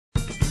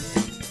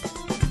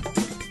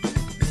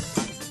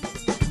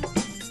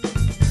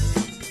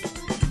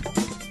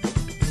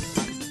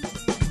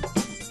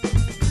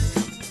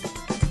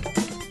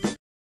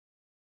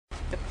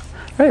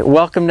Right,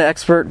 welcome to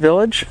Expert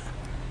Village.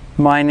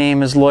 My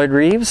name is Lloyd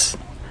Reeves.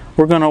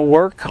 We're going to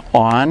work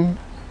on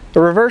a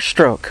reverse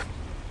stroke.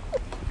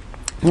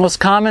 The most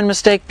common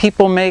mistake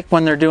people make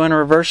when they're doing a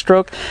reverse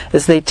stroke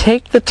is they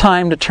take the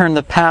time to turn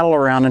the paddle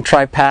around and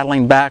try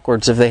paddling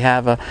backwards if they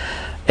have a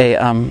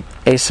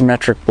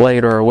asymmetric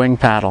blade or a wing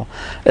paddle.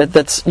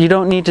 You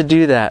don't need to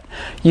do that.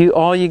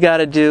 All you got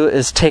to do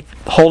is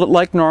hold it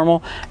like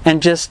normal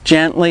and just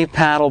gently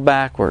paddle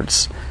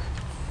backwards.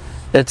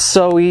 It's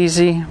so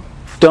easy.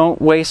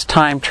 Don't waste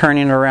time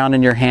turning it around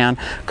in your hand,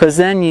 because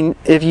then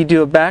if you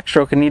do a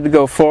backstroke and need to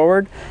go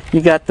forward, you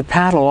got the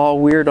paddle all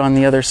weird on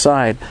the other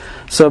side.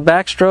 So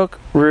backstroke,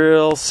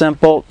 real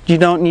simple. You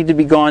don't need to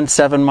be going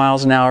 7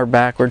 miles an hour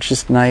backwards,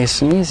 just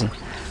nice and easy.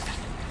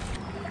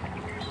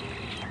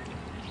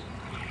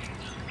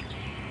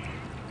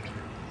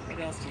 What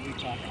else did we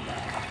talk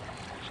about?